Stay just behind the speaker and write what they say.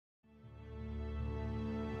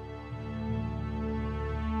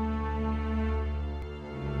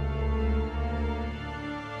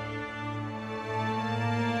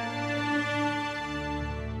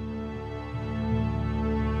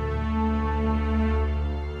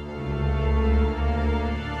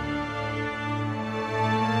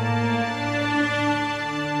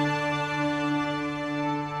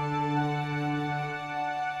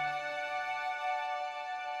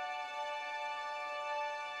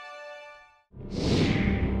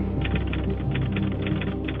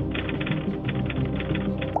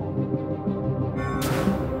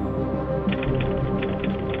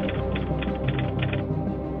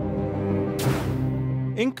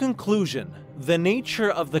conclusion, the nature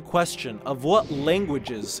of the question of what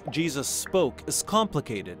languages Jesus spoke is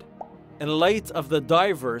complicated, in light of the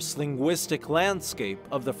diverse linguistic landscape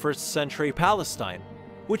of the first century Palestine,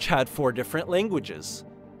 which had 4 different languages: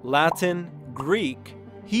 Latin, Greek,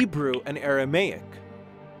 Hebrew, and Aramaic.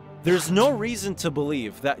 There's no reason to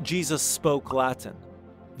believe that Jesus spoke Latin,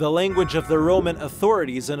 the language of the Roman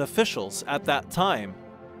authorities and officials at that time,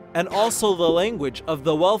 and also the language of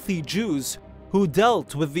the wealthy Jews who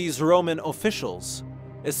dealt with these Roman officials,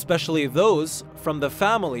 especially those from the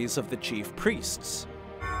families of the chief priests.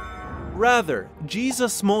 Rather,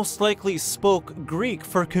 Jesus most likely spoke Greek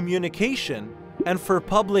for communication and for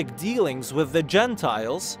public dealings with the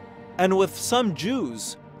Gentiles and with some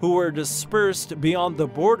Jews who were dispersed beyond the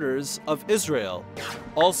borders of Israel,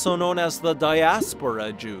 also known as the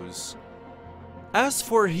diaspora Jews. As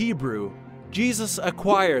for Hebrew, Jesus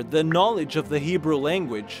acquired the knowledge of the Hebrew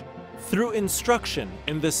language through instruction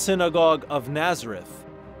in the synagogue of Nazareth,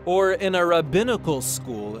 or in a rabbinical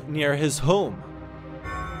school near his home.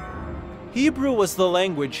 Hebrew was the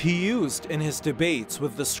language he used in his debates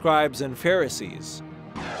with the scribes and Pharisees,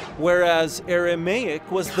 whereas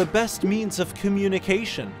Aramaic was the best means of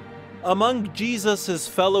communication among Jesus'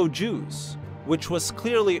 fellow Jews, which was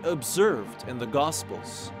clearly observed in the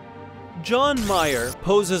Gospels. John Meyer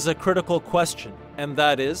poses a critical question, and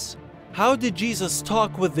that is, how did Jesus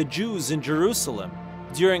talk with the Jews in Jerusalem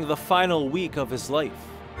during the final week of his life?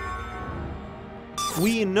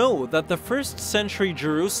 We know that the first century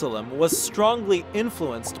Jerusalem was strongly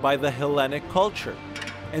influenced by the Hellenic culture,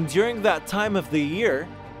 and during that time of the year,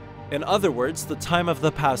 in other words, the time of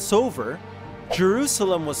the Passover,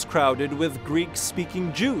 Jerusalem was crowded with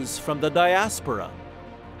Greek-speaking Jews from the diaspora.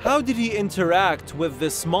 How did he interact with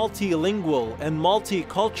this multilingual and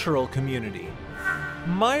multicultural community?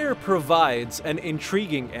 Meyer provides an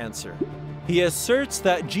intriguing answer. He asserts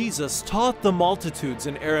that Jesus taught the multitudes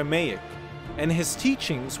in Aramaic, and his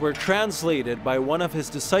teachings were translated by one of his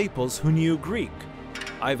disciples who knew Greek,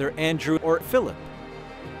 either Andrew or Philip.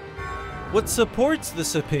 What supports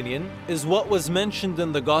this opinion is what was mentioned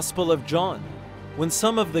in the Gospel of John, when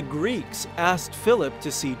some of the Greeks asked Philip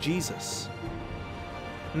to see Jesus.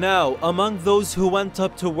 Now, among those who went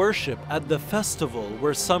up to worship at the festival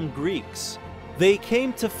were some Greeks. They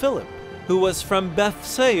came to Philip, who was from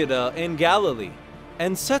Bethsaida in Galilee,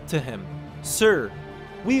 and said to him, "Sir,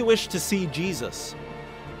 we wish to see Jesus."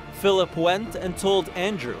 Philip went and told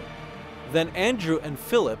Andrew. Then Andrew and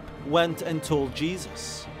Philip went and told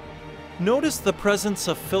Jesus. Notice the presence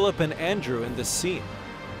of Philip and Andrew in this scene,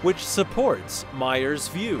 which supports Meyer's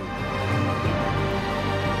view.